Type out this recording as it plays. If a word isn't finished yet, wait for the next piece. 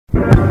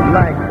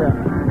like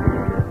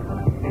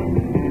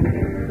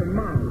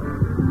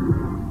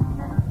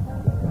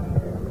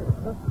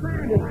the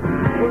saddest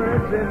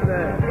words in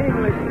the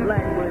English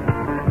language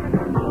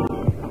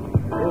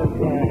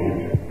is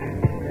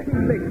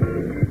too late.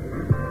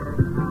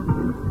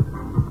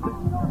 The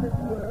shortest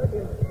word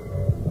is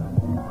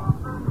time.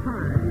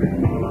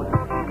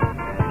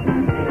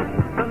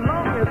 The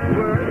longest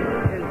word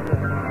is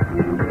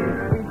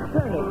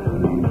eternity.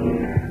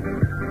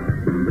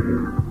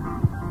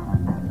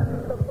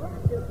 The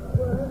blackest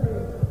word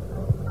is sin.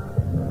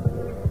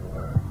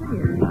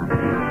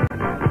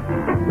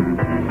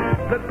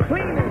 The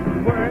cleanest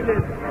word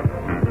is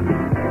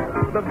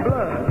the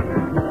blood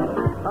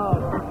of.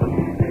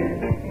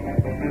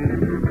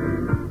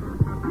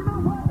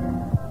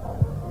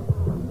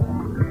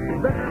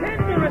 The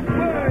tenderest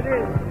word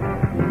is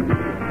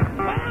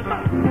mama.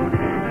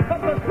 But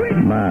the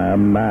sweetest. My.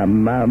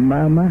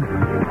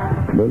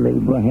 Little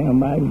Abraham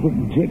Isaac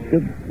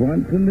Jacob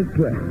Swanson the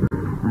 12th.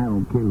 I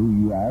don't care who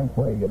you are,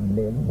 where you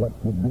live, what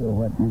you do, or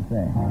what you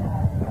say.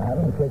 I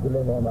don't care if you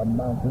live on a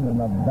mountain, in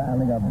a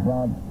valley, a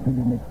broad street,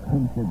 an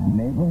exclusive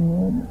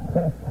neighborhood.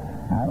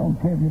 I don't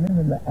care if you live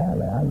in the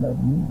alley. I love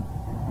you,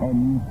 and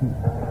you too.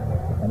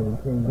 And it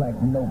seems like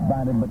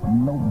nobody but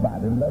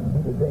nobody loves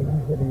you today. You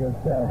say to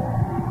yourself,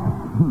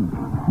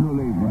 little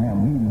Abraham,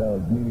 he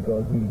loves me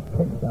because he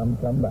thinks I'm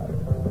somebody.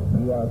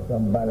 You are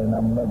somebody, and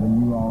I'm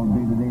loving you all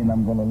day today, and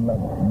I'm going to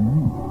love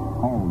you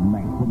all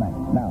night tonight.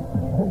 Now,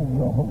 hold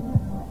your hope.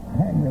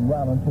 Hang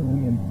around until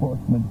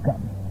reinforcements come.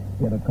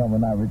 It'll come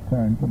when I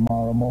return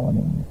tomorrow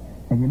morning.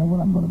 And you know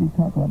what I'm going to be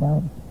talking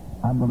about?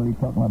 I'm going to be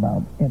talking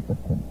about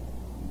impotence.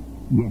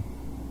 Yes.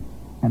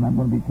 And I'm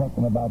going to be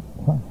talking about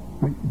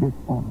prostrate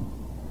disorder.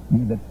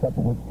 You that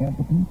suffer with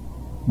impotence,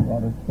 you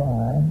ought to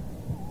try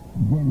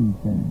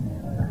ginseng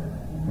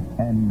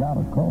and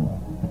Cola.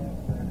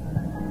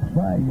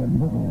 Try your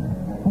little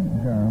food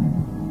germ,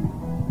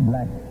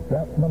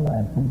 blackstrap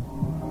molasses,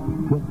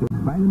 with the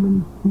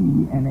vitamin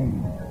C and A.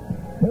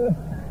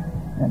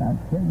 And I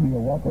tell you, you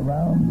walk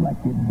around like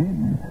you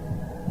did,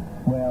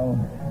 well,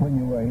 when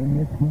you were in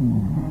your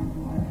teens.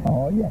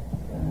 Oh, yes.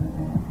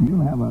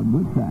 You'll have a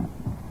good time.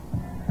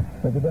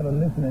 But you better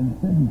listen and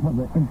send for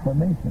the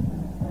information.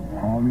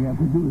 All you have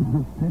to do is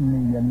just send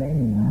me your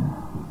name.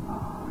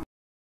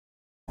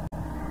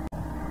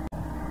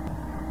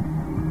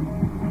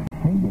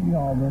 Can't give you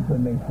all the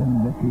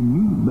information that you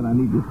need, but I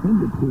need to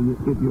send it to you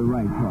if you're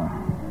right, Carl.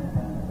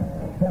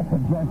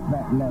 Self-address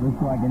that letter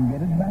so I can get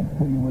it back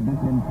to you with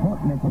this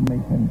important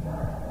information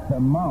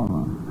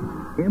tomorrow.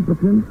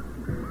 Impotence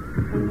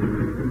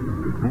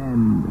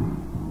and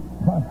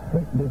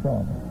prostrate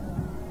disorder.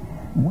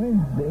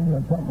 Wednesday,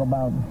 we'll talk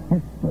about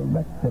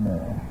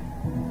hysterectomy.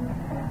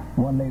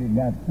 One lady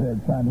got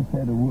trying to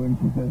say the word, and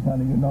she says,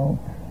 honey, you know,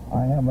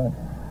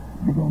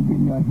 they're going to give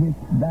me a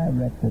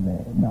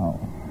hysterectomy. No.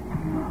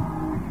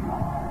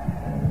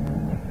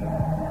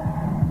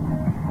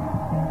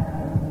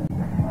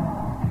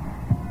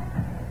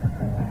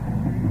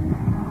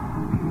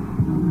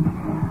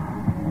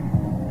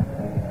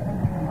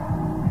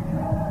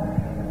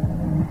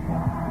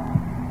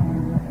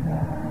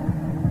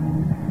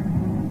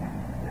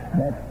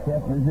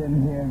 Chef is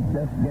in here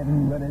just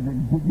getting ready to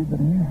give you the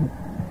music.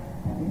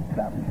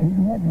 He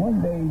had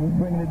one day, he was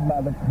bringing it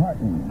by the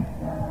carton.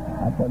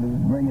 I thought he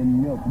was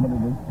bringing milk, but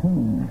it was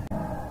two.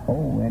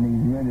 Oh, and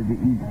he's ready to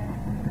eat.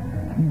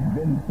 He's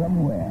been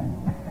somewhere.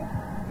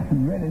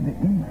 He's ready to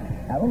eat.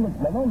 I don't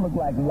look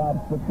like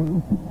lobster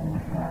food.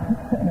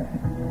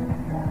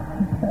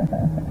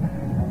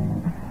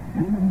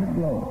 Give him the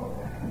glory.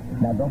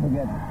 Now, don't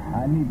forget,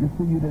 I need to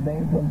see you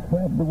today from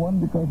 12 to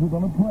 1 because we're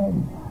going to pray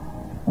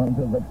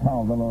until the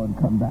power of the Lord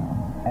come down.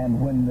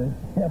 And when the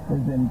chef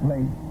is in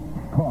place,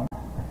 of course,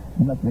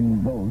 nothing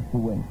goes to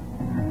waste.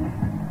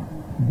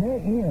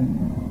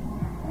 J.M.,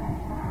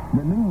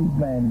 the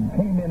newsman,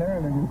 came in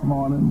early this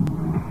morning,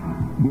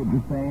 did the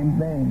same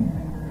thing.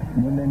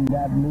 When then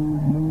got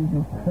news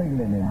was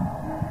trailing him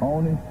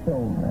on his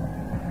shoulder,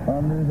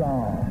 under his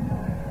arm.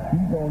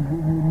 He's going to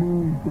give you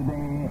news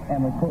today,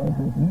 and of course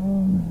this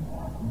news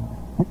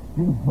hits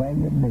you where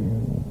you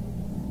live.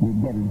 You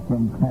get it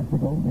from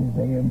Classic Oldies,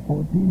 AM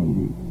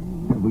 1480,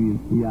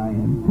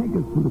 WCIN. Take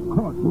us to the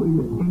court where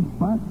you're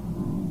A-spot.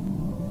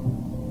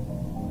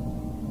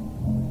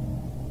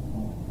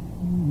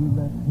 You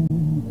left me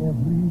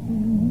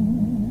everything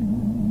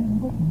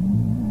but you.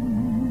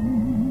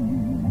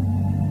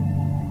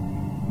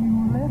 You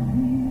left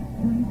me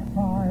street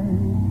fight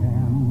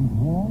and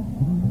walk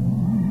through.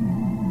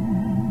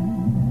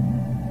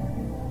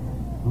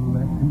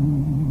 Left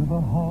me with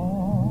a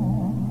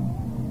heart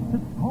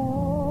that's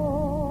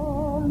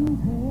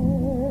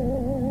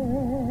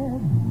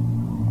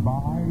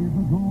by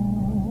the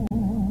door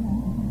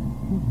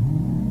of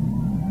you.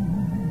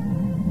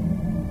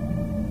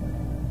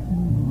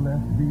 You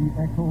left the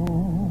echo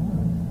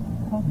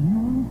of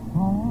your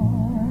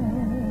sigh,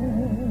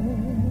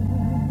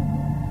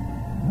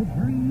 the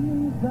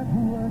dreams that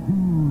were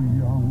too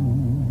young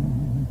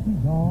to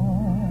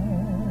die.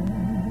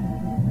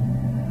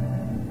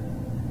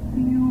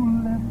 You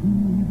left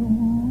me the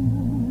moon.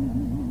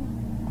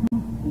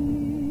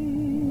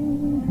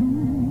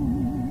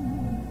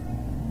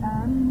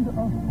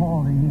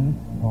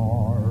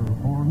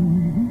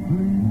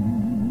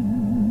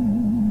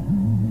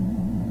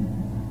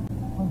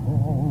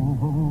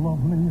 the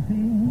lovely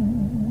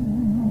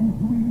things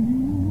we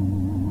knew.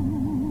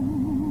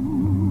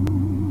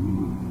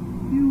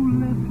 You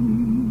left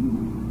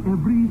me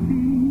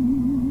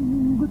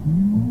everything but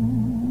you.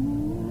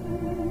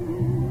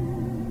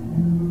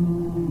 You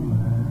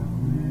left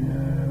me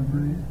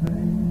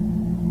everything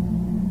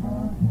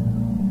but you.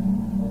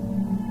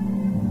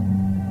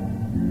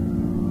 You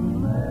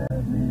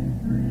let me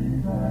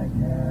dream I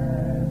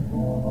can't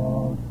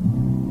walk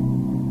through.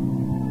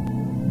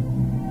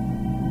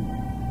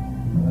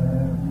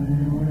 Left me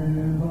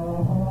with a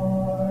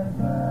heart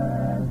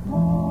that's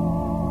haunted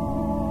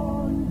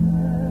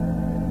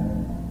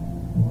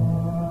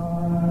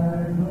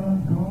by the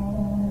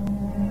ghost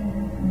of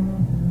you.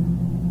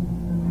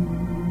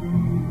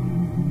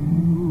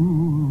 You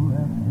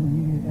left me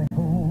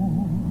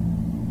echoes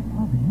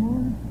of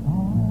your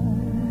smile,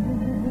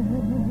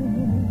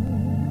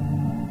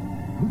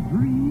 the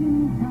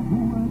dreams that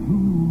were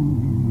too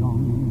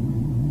young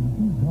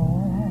to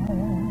die.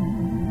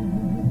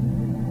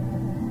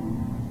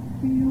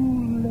 You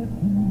left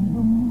me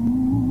the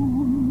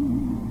moon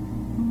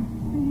to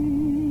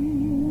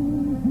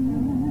sing to,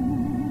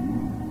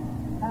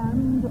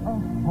 and a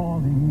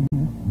falling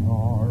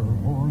star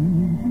for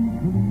me to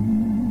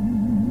cling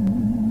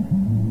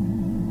to.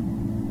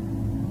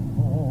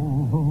 All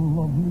the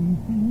lovely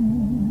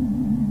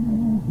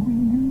things we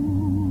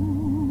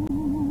knew.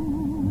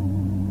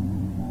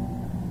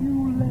 You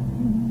left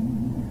me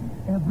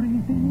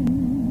everything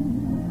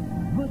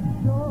but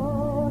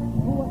just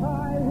what I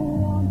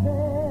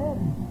wanted.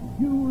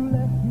 You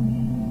left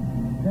me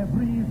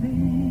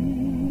everything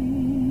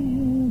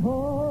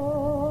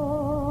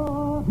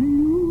but you.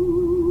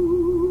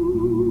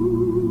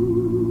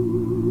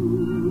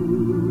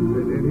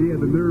 And he had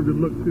the nerve to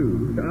look, too.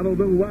 I don't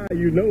know why.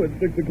 You know it's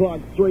 6 o'clock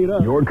straight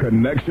up. Your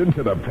connection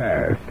to the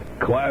past.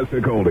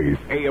 Classic Oldies,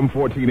 AM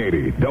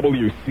 1480,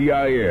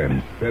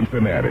 WCIN,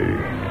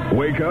 Cincinnati.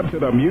 Wake up to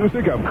the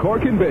music of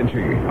Cork and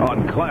Benji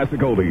on Classic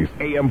Oldies,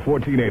 AM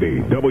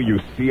 1480,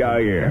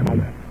 WCIN.